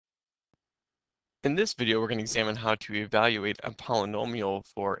In this video, we're going to examine how to evaluate a polynomial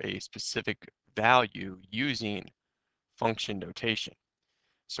for a specific value using function notation.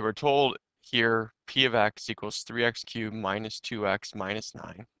 So we're told here p of x equals 3x cubed minus 2x minus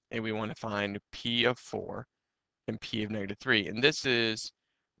 9, and we want to find p of 4 and p of negative 3. And this is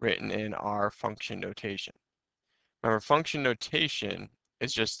written in our function notation. Remember, function notation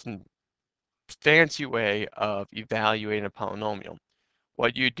is just a fancy way of evaluating a polynomial.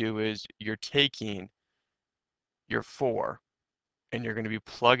 What you do is you're taking your 4 and you're going to be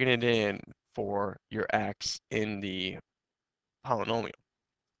plugging it in for your x in the polynomial.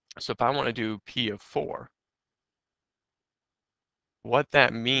 So if I want to do p of 4, what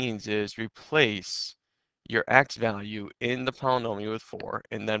that means is replace your x value in the polynomial with 4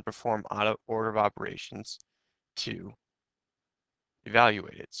 and then perform out of order of operations to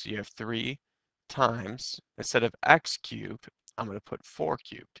evaluate it. So you have 3 times, instead of x cubed, I'm going to put 4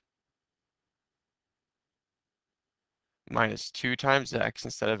 cubed. Minus 2 times x,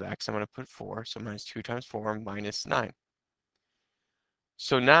 instead of x, I'm going to put 4. So minus 2 times 4 minus 9.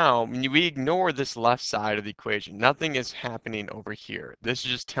 So now when we ignore this left side of the equation, nothing is happening over here. This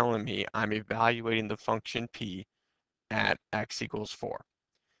is just telling me I'm evaluating the function p at x equals 4.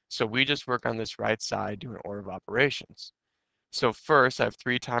 So we just work on this right side doing order of operations. So first I have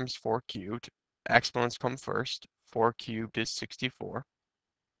 3 times 4 cubed. Exponents come first. 4 cubed is 64.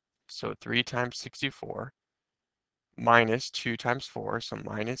 So 3 times 64 minus 2 times 4, so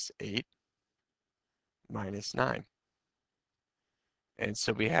minus 8 minus 9. And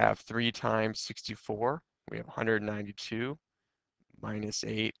so we have 3 times 64, we have 192, minus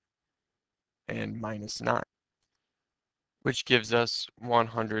 8, and minus 9, which gives us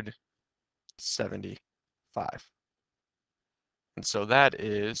 175. And so that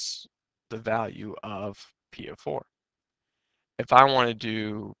is the value of p of 4. If I want to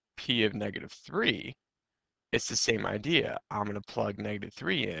do p of negative 3, it's the same idea. I'm going to plug negative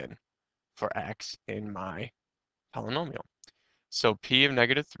 3 in for x in my polynomial. So p of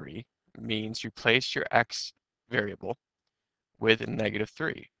negative 3 means replace your x variable with negative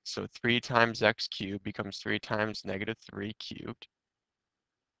 3. So 3 times x cubed becomes 3 times negative 3 cubed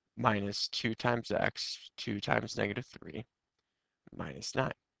minus 2 times x, 2 times negative 3, minus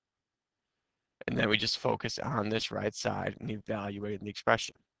 9. And then we just focus on this right side and evaluate the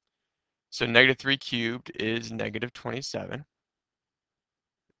expression. So negative 3 cubed is negative 27.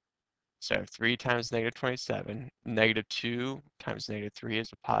 So I have 3 times negative 27. Negative 2 times negative 3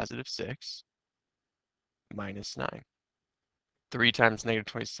 is a positive 6, minus 9. 3 times negative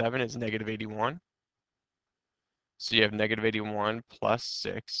 27 is negative 81. So you have negative 81 plus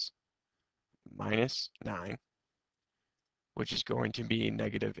 6 minus 9, which is going to be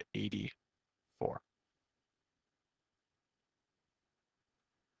negative 84.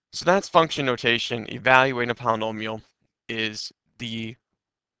 So that's function notation. Evaluating a polynomial is the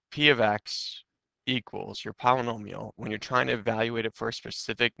p of x equals your polynomial. When you're trying to evaluate it for a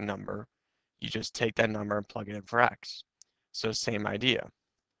specific number, you just take that number and plug it in for x. So same idea,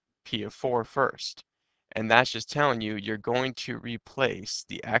 p of 4 first. And that's just telling you you're going to replace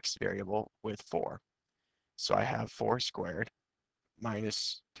the x variable with 4. So I have 4 squared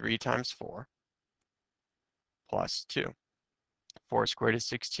minus 3 times 4 plus 2. 4 squared is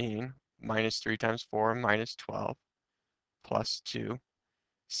 16, minus 3 times 4 minus 12 plus 2.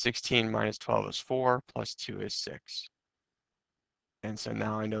 16 minus 12 is 4, plus 2 is 6. And so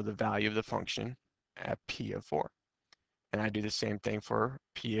now I know the value of the function at p of 4. And I do the same thing for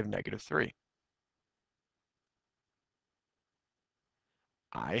p of negative 3.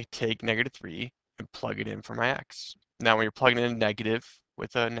 I take negative 3 and plug it in for my x. Now when you're plugging in a negative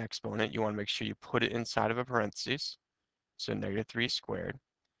with an exponent, you want to make sure you put it inside of a parentheses. So negative 3 squared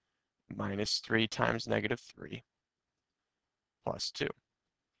minus 3 times negative 3 plus 2.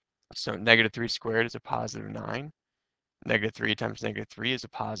 So negative 3 squared is a positive 9. Negative 3 times negative 3 is a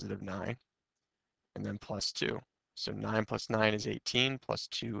positive 9. And then plus 2. So 9 plus 9 is 18, plus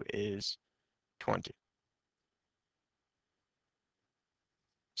 2 is 20.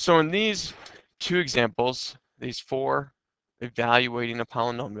 So in these two examples, these 4 evaluating a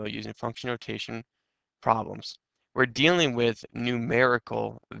polynomial using function notation problems, we're dealing with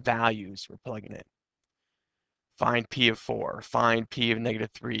numerical values we're plugging in. Find p of 4, find p of negative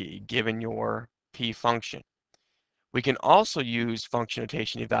 3, given your p function. We can also use function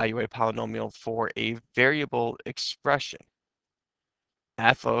notation to evaluate a polynomial for a variable expression.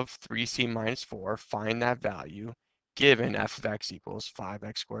 F of 3c minus 4, find that value, given f of x equals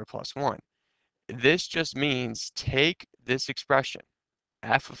 5x squared plus 1. This just means take this expression,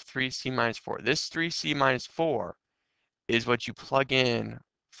 f of 3c minus 4. This 3c minus 4 is what you plug in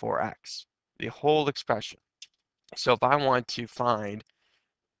for x. the whole expression. So if I want to find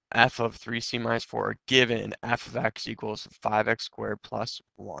f of 3c minus 4 given f of x equals 5x squared plus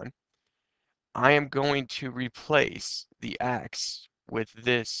 1, I am going to replace the x with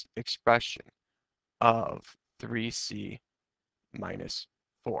this expression of 3c minus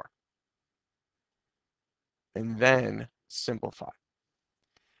 4, and then simplify.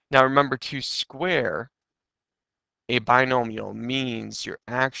 Now remember, to square a binomial means you're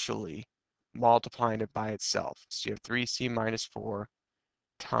actually multiplying it by itself. So you have 3c minus 4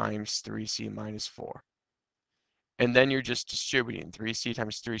 times 3c minus 4. And then you're just distributing. 3c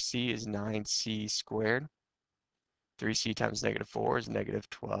times 3c is 9c squared. 3c times negative 4 is negative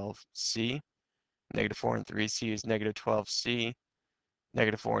 12c. Negative 4 and 3c is negative 12c.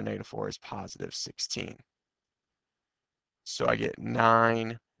 Negative 4 and negative 4 is positive 16. So I get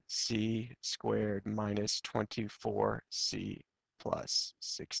 9c squared minus 24c plus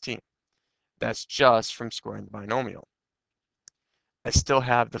 16. That's just from squaring the binomial. I still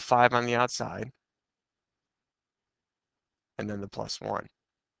have the 5 on the outside, and then the plus 1.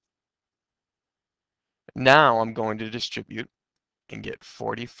 Now I'm going to distribute and get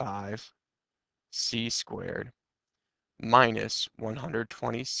 45c squared minus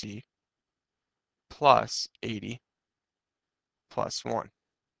 120c plus 80 plus 1.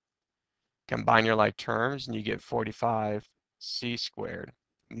 Combine your like terms and you get 45c squared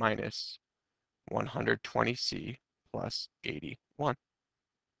minus 120c plus 81.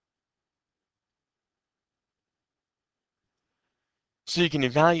 So you can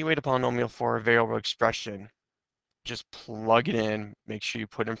evaluate a polynomial for a variable expression. Just plug it in, make sure you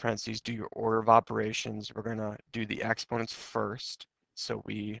put in parentheses, do your order of operations. We're going to do the exponents first. So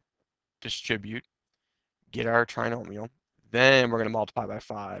we distribute, get our trinomial, then we're going to multiply by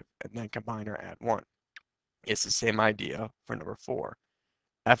 5, and then combine or add 1. It's the same idea for number 4.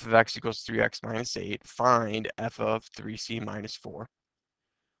 F of x equals 3x minus 8. Find f of 3c minus 4.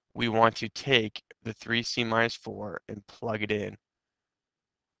 We want to take the 3c minus 4 and plug it in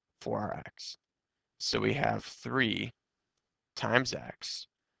for our x. So we have 3 times x.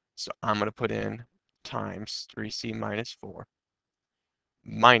 So I'm going to put in times 3c minus 4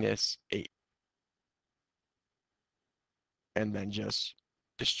 minus 8. And then just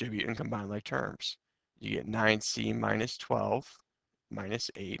distribute and combine like terms. You get 9c minus 12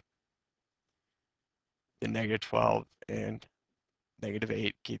 minus 8. The negative 12 and negative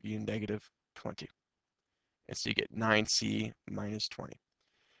 8 give you negative 20. And so you get 9c minus 20.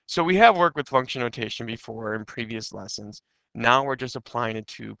 So we have worked with function notation before in previous lessons. Now we're just applying it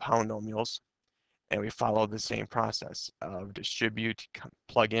to polynomials, and we follow the same process of distribute,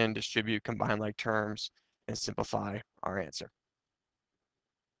 plug in, distribute, combine like terms, and simplify our answer.